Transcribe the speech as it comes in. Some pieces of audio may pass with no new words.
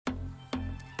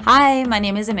Hi, my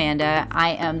name is Amanda.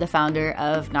 I am the founder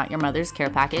of Not Your Mother's Care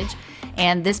Package,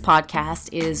 and this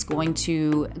podcast is going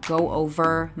to go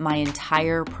over my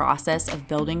entire process of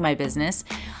building my business.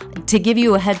 To give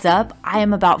you a heads up, I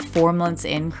am about 4 months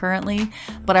in currently,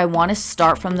 but I want to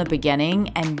start from the beginning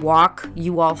and walk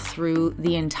you all through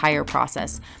the entire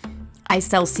process. I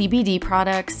sell CBD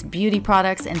products, beauty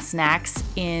products, and snacks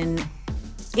in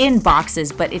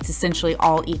boxes, but it's essentially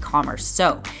all e-commerce.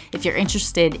 So if you're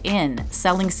interested in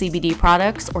selling CBD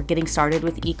products or getting started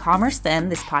with e-commerce, then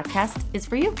this podcast is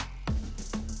for you.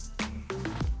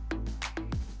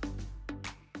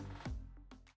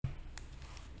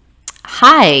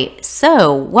 Hi,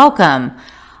 so welcome.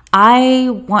 I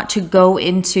want to go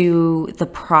into the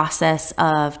process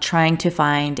of trying to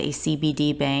find a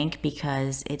CBD bank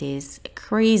because it is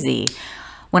crazy.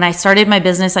 When I started my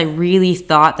business, I really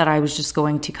thought that I was just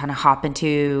going to kind of hop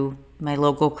into my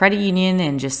local credit union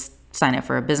and just sign up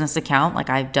for a business account like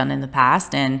I've done in the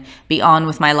past and be on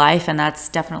with my life. And that's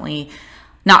definitely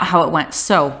not how it went.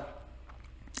 So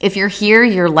if you're here,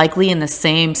 you're likely in the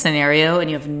same scenario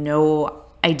and you have no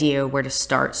idea where to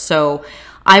start. So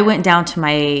I went down to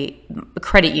my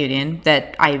credit union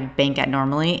that I bank at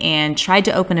normally and tried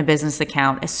to open a business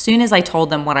account. As soon as I told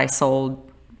them what I sold,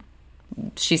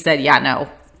 she said, yeah, no,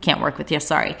 can't work with you,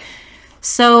 sorry.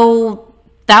 So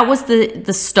that was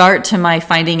the start to my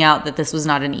finding out that this was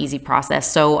not an easy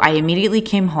process. So I immediately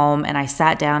came home and I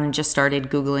sat down and just started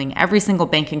Googling every single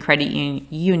bank and credit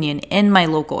union in my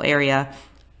local area.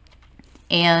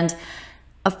 And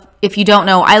if you don't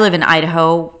know, I live in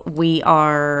Idaho. We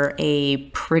are a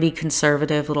pretty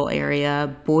conservative little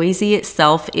area. Boise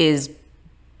itself is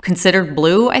considered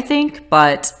blue, I think,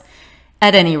 but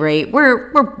at any rate,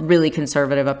 we're really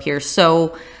conservative up here.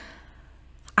 So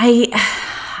I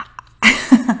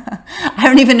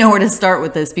don't even know where to start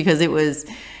with this because it was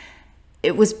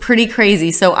pretty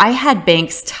crazy. So I had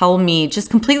banks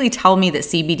just completely tell me that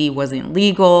CBD wasn't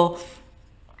legal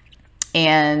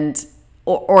and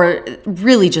or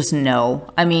really just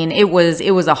no. I mean, it was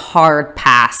a hard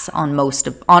pass on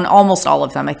almost all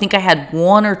of them. I think I had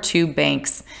one or two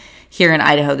banks here in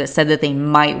Idaho that said that they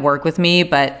might work with me,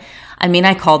 but I mean,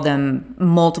 I called them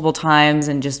multiple times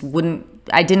and just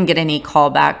I didn't get any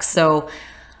callbacks. So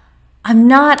I'm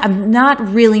not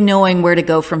really knowing where to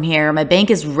go from here. My bank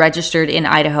is registered in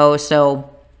Idaho, so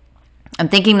I'm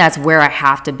thinking that's where I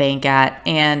have to bank at.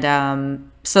 And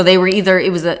so it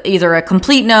was either a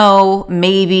complete no,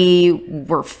 maybe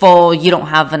we're full, you don't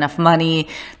have enough money.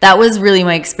 That was really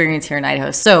my experience here in Idaho.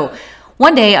 So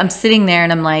one day I'm sitting there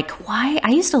and I'm like, why? I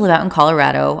used to live out in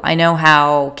Colorado. I know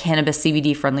how cannabis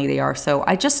CBD friendly they are. So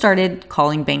I just started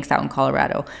calling banks out in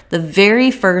Colorado. The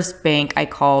very first bank I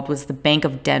called was the Bank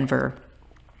of Denver.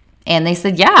 And they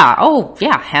said,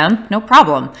 hemp, no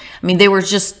problem. I mean,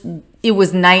 it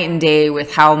was night and day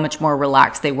with how much more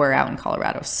relaxed they were out in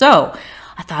Colorado. So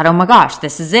I thought, oh my gosh,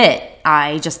 this is it.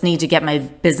 I just need to get my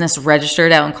business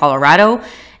registered out in Colorado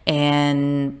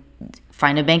and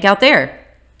find a bank out there.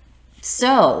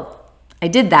 So I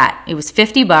did that. It was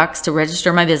 $50 to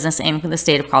register my business in the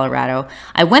state of Colorado.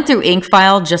 I went through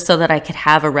InkFile just so that I could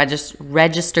have a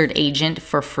registered agent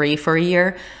for free for a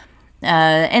year.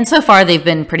 And so far they've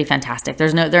been pretty fantastic.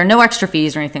 There are no extra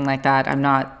fees or anything like that. I'm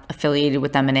not affiliated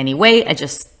with them in any way. It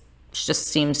just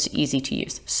seems easy to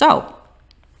use. So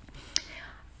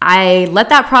I let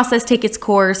that process take its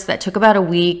course. That took about a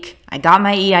week. I got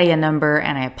my EIN number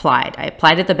and I applied. I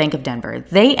applied at the Bank of Denver.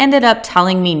 They ended up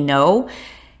telling me no,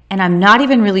 and I'm not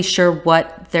even really sure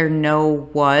what their no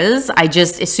was.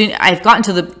 I've gotten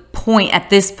to the point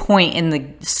at this point in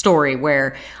the story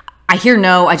where I hear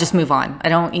no, I just move on. I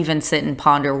don't even sit and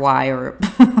ponder why or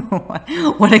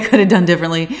what I could have done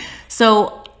differently.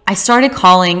 So I started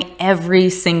calling every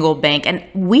single bank, and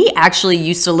we actually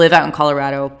used to live out in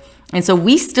Colorado. And so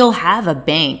we still have a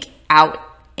bank out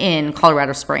in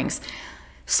Colorado Springs.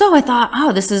 So I thought,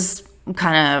 oh, this is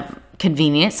kind of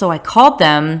convenient. So I called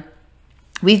them.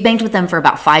 We've banked with them for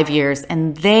about 5 years,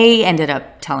 and they ended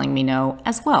up telling me no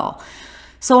as well.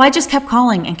 So I just kept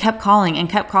calling and kept calling and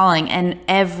kept calling, and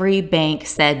every bank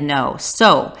said no.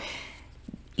 So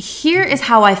here is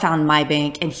how I found my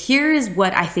bank, and here is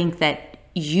what I think that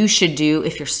you should do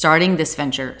if you're starting this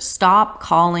venture. Stop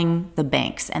calling the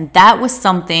banks. And that was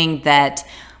something that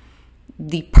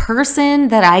the person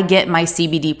that I get my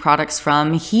CBD products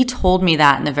from, he told me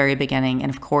that in the very beginning.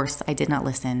 And of course, I did not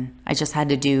listen. I just had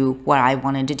to do what I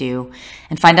wanted to do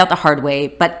and find out the hard way.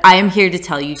 But I am here to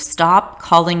tell you, stop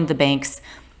calling the banks.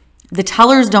 The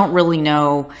tellers don't really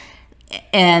know.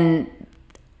 And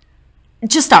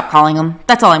just stop calling them.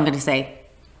 That's all I'm going to say.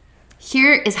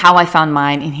 Here is how I found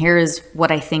mine, and here is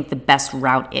what I think the best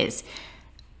route is.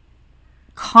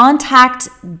 contact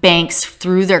banks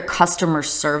through their customer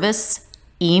service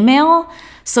email.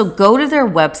 So go to their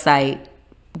website,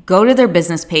 go to their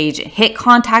business page, hit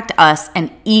contact us,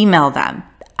 and email them.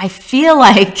 I feel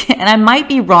like, and I might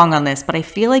be wrong on this, but I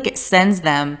feel like it sends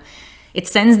the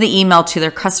email to their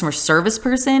customer service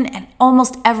person. And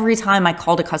almost every time I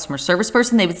called a customer service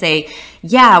person, they would say,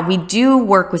 yeah, we do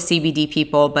work with CBD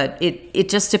people, but it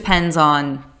just depends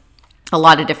on a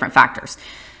lot of different factors.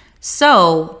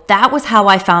 So that was how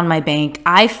I found my bank.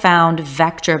 I found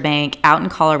Vectra Bank out in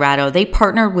Colorado. They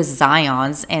partnered with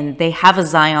Zions, and they have a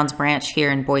Zions branch here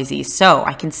in Boise. So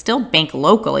I can still bank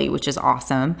locally, which is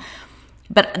awesome.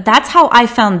 But that's how I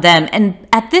found them. And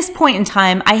at this point in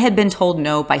time, I had been told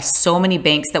no by so many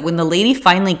banks that when the lady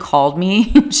finally called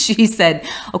me, she said,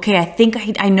 okay, I think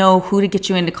I know who to get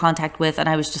you into contact with. And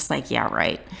I was just like, yeah,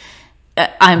 right.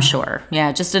 I'm sure.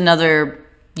 Yeah, just another,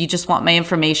 you just want my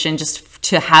information just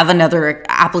to have another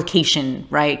application,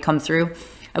 right, come through.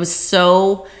 I was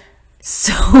so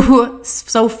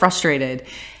frustrated.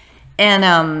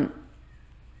 And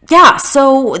yeah,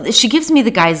 so she gives me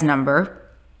the guy's number.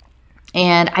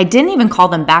 And I didn't even call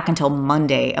them back until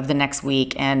Monday of the next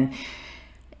week. And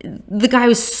the guy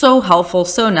was so helpful,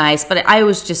 so nice, but I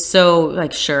was just so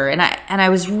like, sure. And I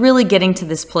was really getting to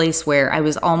this place where I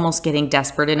was almost getting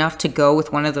desperate enough to go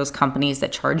with one of those companies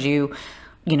that charge you,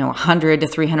 $100 to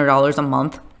 $300 a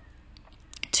month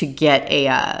to get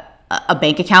a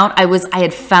bank account. I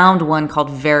had found one called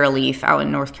Verilief out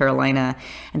in North Carolina,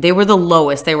 and they were the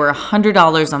lowest. They were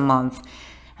 $100 a month.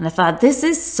 And I thought, this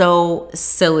is so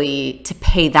silly to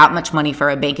pay that much money for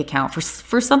a bank account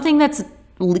for something that's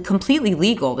completely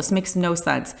legal. This makes no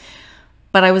sense.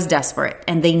 But I was desperate,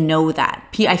 and they know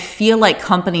that. I feel like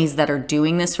companies that are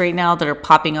doing this right now, that are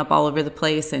popping up all over the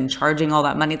place and charging all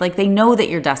that money, like they know that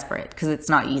you're desperate because it's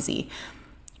not easy.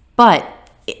 But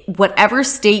whatever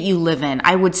state you live in,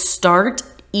 I would start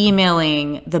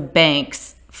emailing the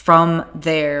banks from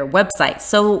their website.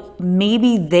 So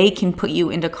maybe they can put you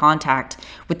into contact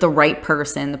with the right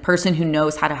person, the person who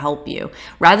knows how to help you,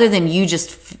 rather than you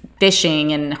just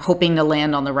fishing and hoping to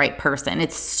land on the right person.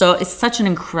 It's such an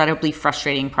incredibly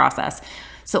frustrating process.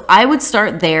 So I would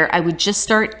start there. I would just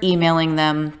start emailing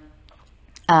them.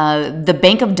 The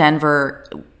Bank of Denver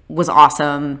was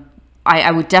awesome.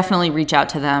 I would definitely reach out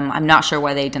to them. I'm not sure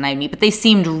why they denied me, but they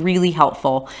seemed really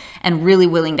helpful and really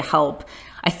willing to help.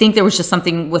 I think there was just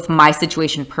something with my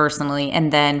situation personally.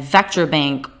 And then Vectra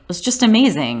Bank was just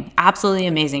amazing, absolutely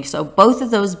amazing. So both of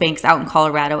those banks out in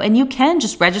Colorado, and you can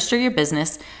just register your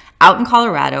business out in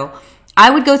Colorado.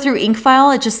 I would go through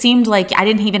InkFile. It just seemed like I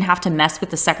didn't even have to mess with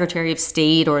the Secretary of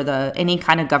State or any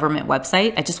kind of government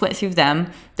website. I just went through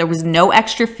them. There was no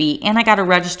extra fee, and I got a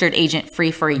registered agent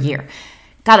free for a year.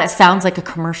 God, that sounds like a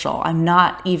commercial. I'm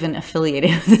not even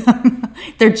affiliated with them.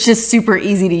 They're just super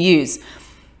easy to use.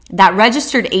 That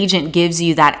registered agent gives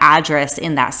you that address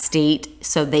in that state,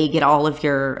 so they get all of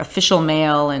your official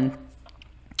mail and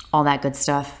all that good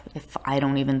stuff. If I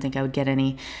don't even think I would get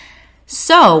any.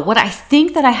 So what I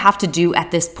think that I have to do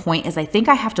at this point is I think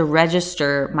I have to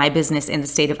register my business in the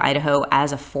state of Idaho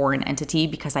as a foreign entity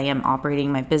because I am operating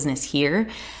my business here.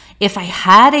 If I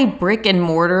had a brick and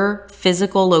mortar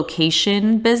physical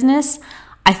location business,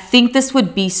 I think this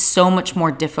would be so much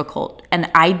more difficult. And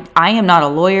I am not a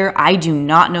lawyer. I do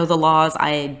not know the laws.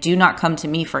 I do not come to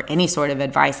me for any sort of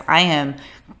advice. I am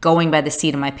going by the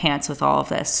seat of my pants with all of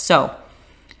this. So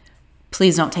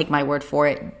please don't take my word for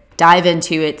it. Dive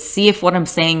into it. See if what I'm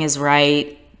saying is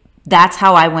right. That's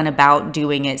how I went about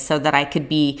doing it so that I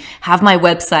could have my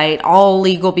website all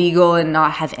legal beagle and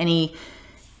not have any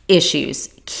issues.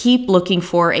 Keep looking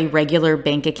for a regular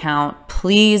bank account.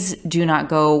 Please do not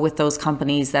go with those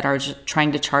companies that are just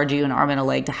trying to charge you an arm and a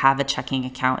leg to have a checking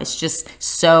account. It's just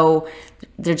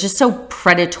they're just so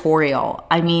predatory.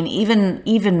 I mean,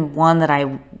 even one that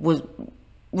I was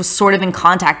sort of in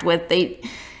contact with,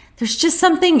 there's just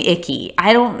something icky.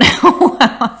 I don't know.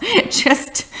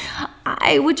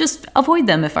 I would just avoid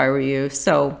them if I were you.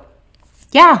 So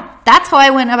yeah, that's how I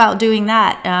went about doing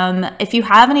that. If you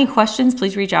have any questions,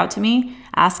 please reach out to me.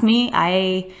 Ask me.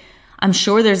 I'm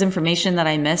sure there's information that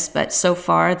I missed, but so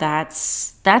far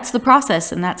that's the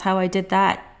process, and that's how I did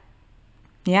that.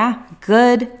 Yeah,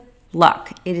 good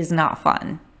luck. It is not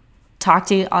fun. Talk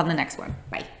to you on the next one.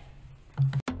 Bye.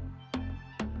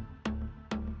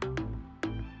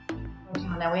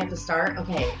 Now we have to start.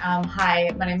 Okay.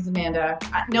 Hi, my name is Amanda.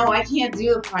 No, I can't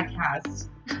do a podcast.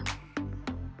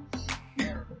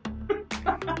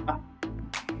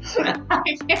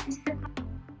 I can't do